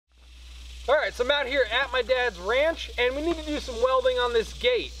Alright, so I'm out here at my dad's ranch, and we need to do some welding on this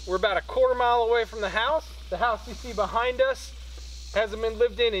gate. We're about a quarter mile away from the house. The house you see behind us hasn't been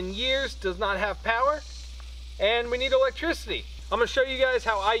lived in years, does not have power, and we need electricity. I'm going to show you guys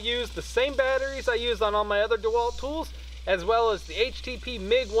how I use the same batteries I use on all my other DeWalt tools, as well as the HTP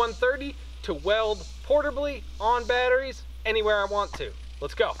MIG 130 to weld portably on batteries anywhere I want to.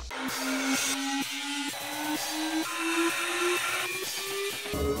 Let's go.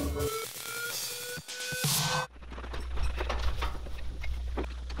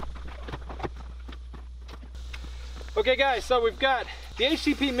 Okay guys, so we've got the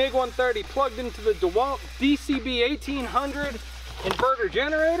HTP MIG 130 plugged into the DeWalt DCB 1800 inverter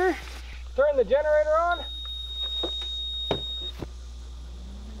generator. Turn the generator on.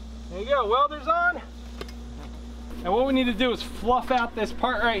 There you go, welder's on. And what we need to do is fluff out this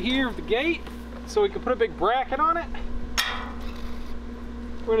part right here of the gate so we can put a big bracket on it.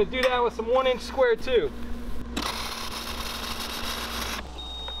 We're gonna do that with some 1-inch square tube.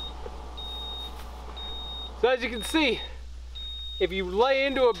 So as you can see, if you lay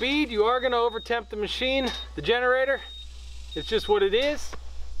into a bead, you are going to overtemp the machine, the generator. It's just what it is.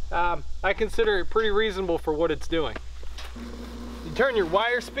 I consider it pretty reasonable for what it's doing. You turn your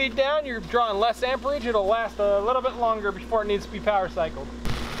wire speed down, you're drawing less amperage, it'll last a little bit longer before it needs to be power cycled.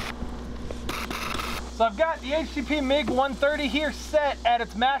 So I've got the HTP MIG 130 here set at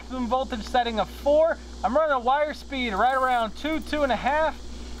its maximum voltage setting of 4. I'm running a wire speed right around 2.5.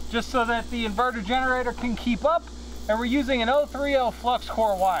 just so that the inverter generator can keep up, and we're using an 030 flux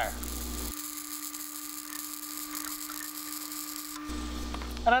core wire.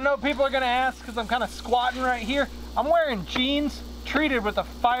 And I know people are gonna ask, because I'm kind of squatting right here, I'm wearing jeans treated with a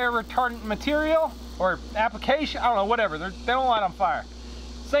fire retardant material or application, I don't know, whatever, they don't light on fire.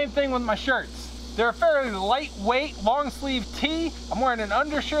 Same thing with my shirts. They're a fairly lightweight long sleeve tee. I'm wearing an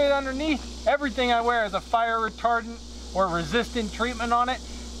undershirt underneath. Everything I wear is a fire retardant or resistant treatment on it,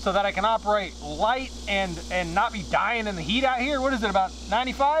 so that I can operate light and not be dying in the heat out here. What is it, about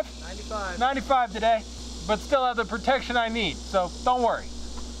 95? 95. 95 today, but still have the protection I need, so don't worry.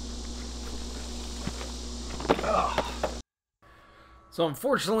 Ugh. So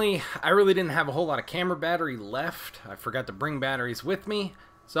unfortunately, I really didn't have a whole lot of camera battery left. I forgot to bring batteries with me,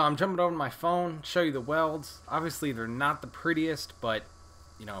 so I'm jumping over to my phone, show you the welds. Obviously they're not the prettiest, but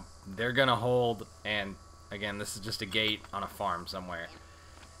you know, they're gonna hold, and again, this is just a gate on a farm somewhere.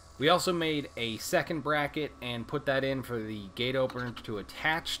 We also made a second bracket and put that in for the gate opener to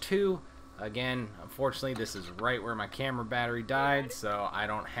attach to. Again, unfortunately, this is right where my camera battery died, so I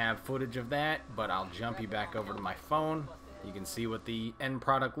don't have footage of that, but I'll jump you back over to my phone. You can see what the end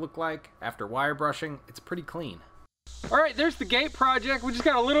product looked like after wire brushing. It's pretty clean. Alright, there's the gate project. We just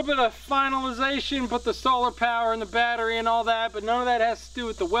got a little bit of finalization, put the solar power and the battery and all that, but none of that has to do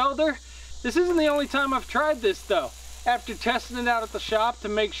with the welder. This isn't the only time I've tried this though. After testing it out at the shop to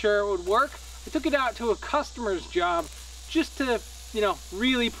make sure it would work, I took it out to a customer's job just to, you know,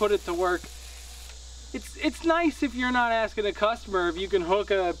 really put it to work. It's nice if you're not asking a customer if you can hook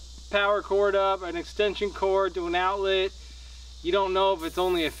a power cord up, an extension cord to an outlet. You don't know if it's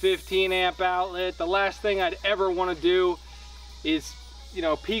only a 15 amp outlet. The last thing I'd ever want to do is, you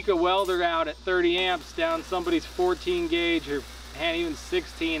know, peak a welder out at 30 amps down somebody's 14 gauge or even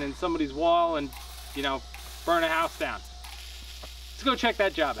 16 in somebody's wall and, you know, burn a house down. Let's go check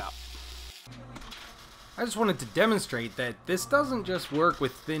that job out. I just wanted to demonstrate that this doesn't just work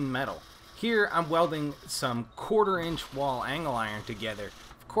with thin metal. Here I'm welding some 1/4 inch wall angle iron together.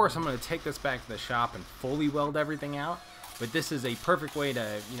 Of course I'm going to take this back to the shop and fully weld everything out, but this is a perfect way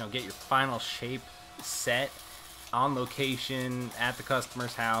to, you know, get your final shape set on location at the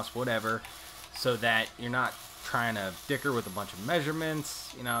customer's house, whatever, so that you're not trying to dicker with a bunch of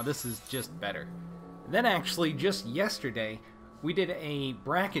measurements. You know, this is just better. Then actually, just yesterday, we did a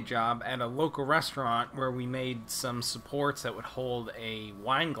bracket job at a local restaurant where we made some supports that would hold a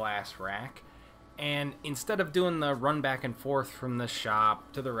wine glass rack. And instead of doing the run back and forth from the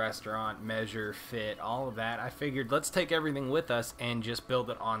shop to the restaurant, measure, fit, all of that, I figured let's take everything with us and just build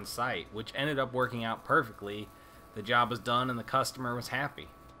it on site, which ended up working out perfectly. The job was done and the customer was happy.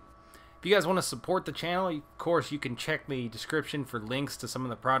 If you guys want to support the channel, of course you can check the description for links to some of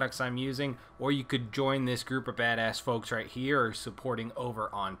the products I'm using, or you could join this group of badass folks right here or supporting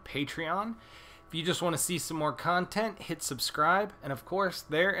over on Patreon. If you just want to see some more content, hit subscribe, and of course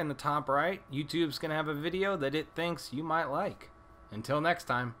there in the top right, YouTube's going to have a video that it thinks you might like. Until next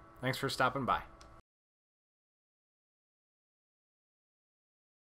time, thanks for stopping by.